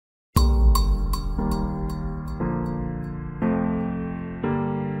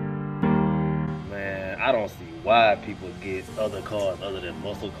I don't see why people get other cars other than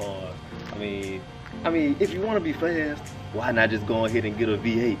muscle cars. I mean, if you want to be fast, why not just go ahead and get a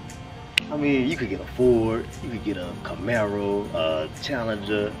V8? I mean, you could get a Ford, you could get a Camaro, a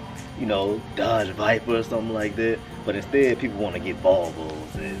Challenger, you know, Dodge Viper or something like that. But instead, people want to get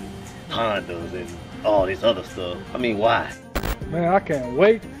Volvos and Hondas and all this other stuff. I mean, why? Man, I can't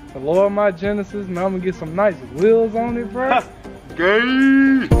wait to lower my Genesis. Man, I'm gonna get some nice wheels on it, bro.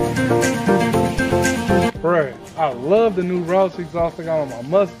 Gay! Bro, I love the new Rouse exhaust I got on my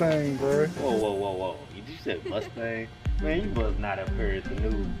Mustang, bro. Whoa. You said Mustang? Man, you must not have heard the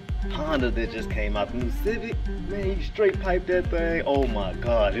new Honda that just came out, the new Civic. Man, you straight pipe that thing. Oh my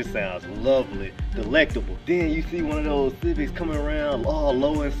God, it sounds lovely, delectable. Then you see one of those Civics coming around all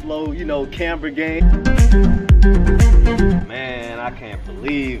low and slow, you know, camber game. Man, I can't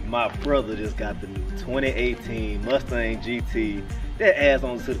believe my brother just got the new 2018 Mustang GT. That adds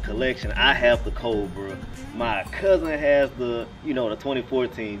on to the collection. I have the Cobra. My cousin has the, you know, the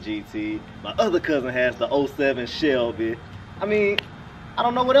 2014 GT. My other cousin has the 07 Shelby. I mean, I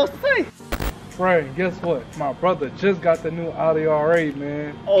don't know what else to say. Right, guess what? My brother just got the new Audi R8,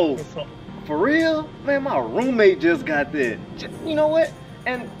 man. Oh, for real? Man, my roommate just got that. You know what?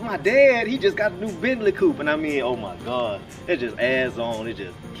 And my dad, he just got a new Bentley coupe. And I mean, oh my God, it just adds on. It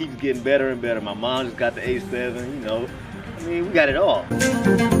just keeps getting better and better. My mom just got the A7, you know. I mean, we got it all.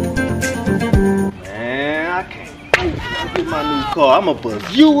 Man, I can't wait to get my new car. I'ma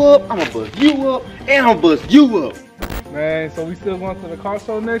buzz you up, and I'ma buzz you up. Man, so we still going to the car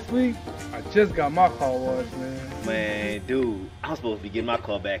show next week? I just got my car washed, man. Man, dude, I'm supposed to be getting my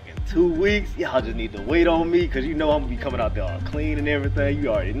car back in 2 weeks. Y'all just need to wait on me, cause you know I'm gonna be coming out there all clean and everything. You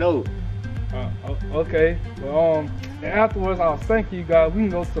already know. Okay. Well, and afterwards, I was thinking you guys, we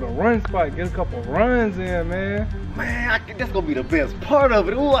can go to the run spot, get a couple runs in, man. Man, that's gonna be the best part of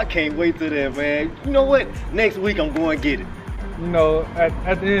it. Ooh, I can't wait to that, man. You know what? Next week I'm going to get it. You know, at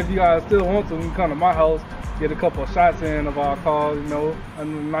the end, if you guys still want to, we can come to my house, get a couple of shots in of our cars, you know,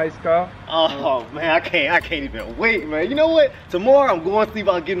 under a nice car. Oh man, I can't even wait, man. You know what? Tomorrow I'm going to see if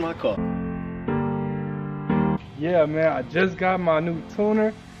I can get my car. Yeah, man, I just got my new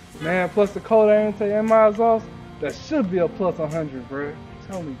tuner. Man, plus the cold air intake and my exhaust, that should be a plus 100, bro.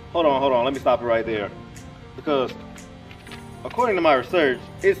 Tell me. Hold on. Let me stop it right there. Because according to my research,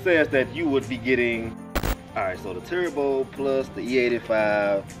 it says that you would be getting, all right, so the turbo plus the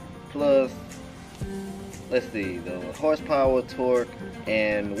E85 plus, let's see, the horsepower, torque,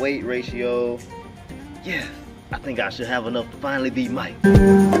 and weight ratio. Yes, I think I should have enough to finally beat Mike.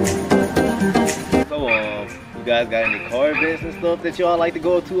 So, you guys got any car events and stuff that y'all like to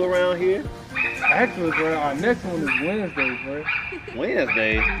go to around here? Actually, bro, our next one is Wednesday, bro.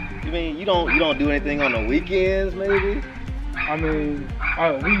 Wednesday? You mean you don't do anything on the weekends, maybe? I mean,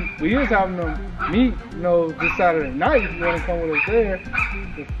 we is having them meet, you know, this Saturday night if you want to come with us there.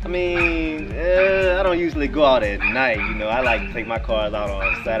 I mean, I don't usually go out at night, you know. I like to take my cars out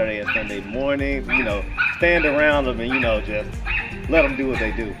on Saturday and Sunday mornings, you know, stand around them and, you know, just let them do what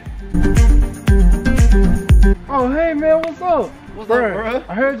they do. Oh, hey, man, what's up? What's up, bro?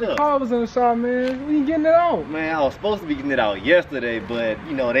 I heard your car was in the shop, man. We ain't getting it out. Man, I was supposed to be getting it out yesterday, but,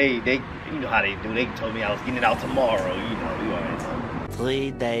 you know, they you know how they do. They told me I was getting it out tomorrow, you know, you already know.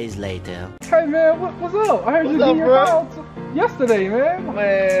 3 days later. Hey, man, what's up? I heard you getting your car out yesterday, man.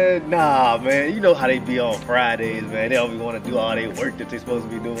 Man, nah, man. You know how they be on Fridays, man. They don't want to do all their work that they're supposed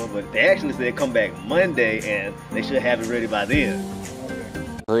to be doing, but they actually said come back Monday, and they should have it ready by then.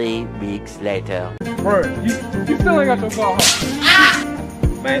 3 weeks later. Bro, you still ain't got your car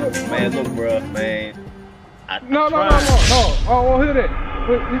home. Man, look, bro, man. No. I don't want to hear that.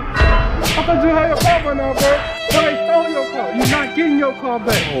 I thought you had your car by now, bro. Well, they stole your car. You're not getting your car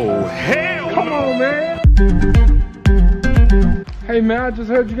back. Oh, hell! Come on, man. Hey, man, I just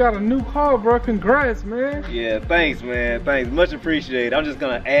heard you got a new car, bro. Congrats, man. Yeah, thanks, man. Thanks, much appreciated. I'm just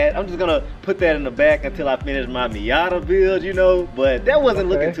gonna put that in the back until I finish my Miata build, you know. But that wasn't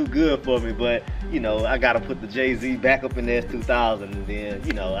looking too good for me. But you know, I gotta put the Jay-Z back up in the S2000, and then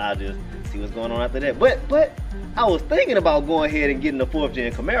you know, I'll just see what's going on after that. But I was thinking about going ahead and getting the 4th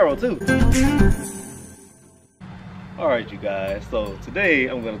gen Camaro too. Alright, you guys, so today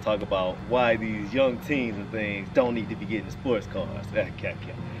I'm going to talk about why these young teens and things don't need to be getting sports cars.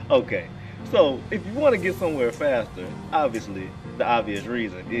 Okay, so if you want to get somewhere faster, obviously the obvious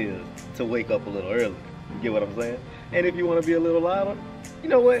reason is to wake up a little early. You get what I'm saying? And if you want to be a little louder, you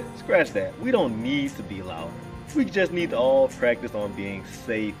know what? Scratch that. We don't need to be louder. We just need to all practice on being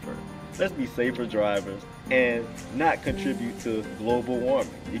safer. Let's be safer drivers and not contribute to global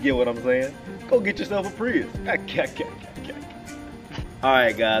warming. You get what I'm saying? Go get yourself a Prius.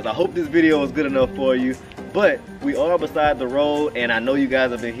 Alright guys, I hope this video was good enough for you. But we are beside the road, and I know you guys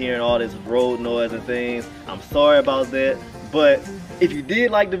have been hearing all this road noise and things. I'm sorry about that. But if you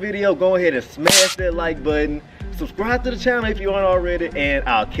did like the video, go ahead and smash that like button. Subscribe to the channel if you aren't already, and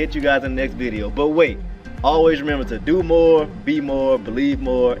I'll catch you guys in the next video. But wait, always remember to do more, be more, believe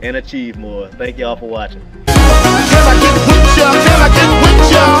more, and achieve more. Thank y'all for watching. Can I get with ya? Can I get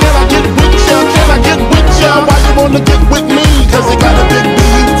with ya? Can I get with ya? Can I get with ya? Why you wanna get with me? 'Cause